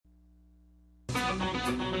Hey,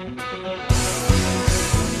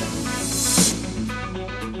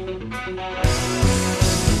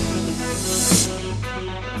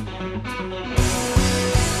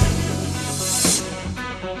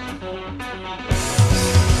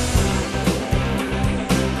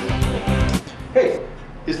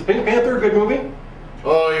 is the Pink Panther a good movie?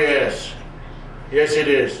 Oh, yes. Yes, it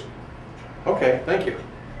is. Okay, thank you.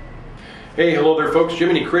 Hey, hello there folks,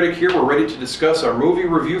 Jiminy Critic here. We're ready to discuss our movie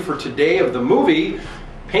review for today of the movie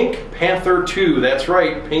Pink Panther 2. That's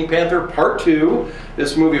right, Pink Panther Part 2.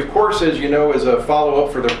 This movie, of course, as you know, is a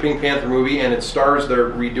follow-up for the Pink Panther movie, and it stars,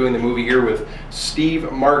 they're redoing the movie here with Steve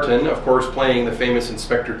Martin, of course, playing the famous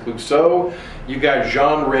Inspector Clouseau. You've got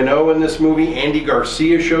Jean Reno in this movie. Andy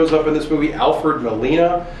Garcia shows up in this movie. Alfred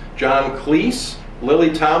Molina, John Cleese,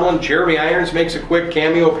 Lily Tomlin, Jeremy Irons makes a quick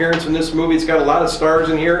cameo appearance in this movie. It's got a lot of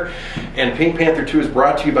stars in here. And Pink Panther 2 is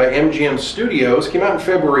brought to you by MGM Studios. Came out in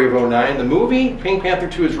February of '09. The movie, Pink Panther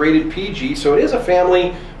 2, is rated PG, so it is a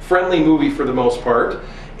family-friendly movie for the most part.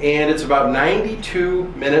 And it's about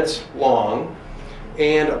 92 minutes long.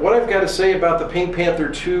 And what I've got to say about the Pink Panther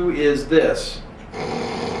 2 is this.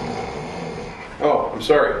 Oh, I'm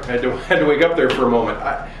sorry. I had to wake up there for a moment.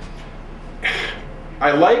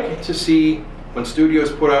 I like to see when studios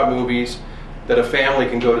put out movies that a family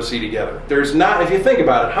can go to see together. There's not, if you think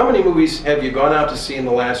about it, how many movies have you gone out to see in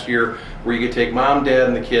the last year where you could take mom, dad,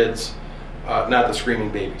 and the kids, not the screaming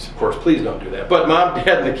babies, of course, please don't do that, but mom,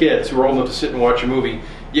 dad, and the kids who are old enough to sit and watch a movie,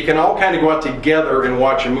 you can all kind of go out together and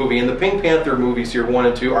watch a movie. And the Pink Panther movies here, 1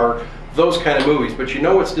 and 2, are those kind of movies. But you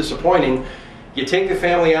know what's disappointing? You take the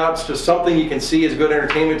family out to something you can see as good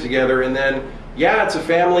entertainment together, and then, yeah, it's a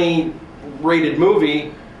family-rated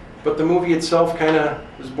movie, but the movie itself kind of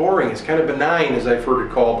is boring. It's kind of benign, as I've heard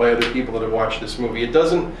it called by other people that have watched this movie. It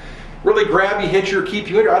doesn't really grab you, hit you, or keep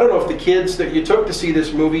you in. I don't know if the kids that you took to see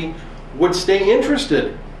this movie would stay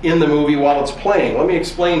interested in the movie while it's playing. Let me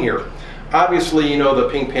explain here. Obviously, you know, the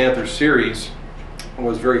Pink Panther series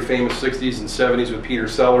was very famous 60s and 70s with Peter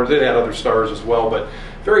Sellers. It had other stars as well, but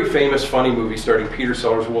very famous, funny movie starring Peter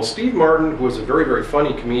Sellers. Well, Steve Martin, who was a very, very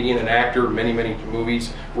funny comedian and actor, many, many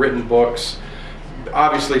movies, written books,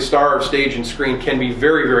 obviously star of stage and screen, can be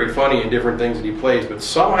very, very funny in different things that he plays, but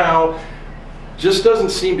somehow just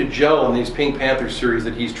doesn't seem to gel in these Pink Panther series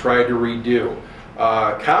that he's tried to redo.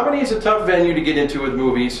 Comedy is a tough venue to get into with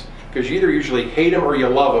movies because you either usually hate them or you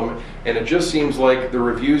love them, and it just seems like the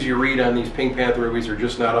reviews you read on these Pink Panther movies are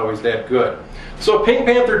just not always that good. So Pink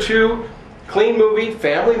Panther 2, clean movie,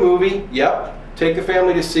 family movie, yep. Take the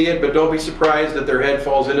family to see it, but don't be surprised that their head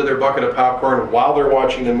falls into their bucket of popcorn while they're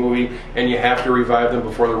watching the movie and you have to revive them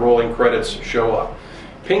before the rolling credits show up.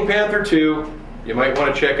 Pink Panther 2, you might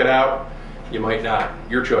want to check it out, you might not.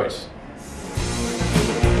 Your choice.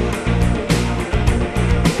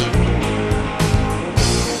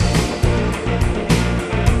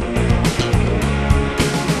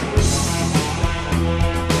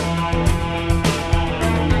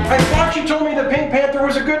 I thought you told me the Pink Panther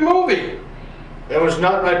was a good movie. That was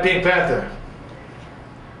not my Pink Panther.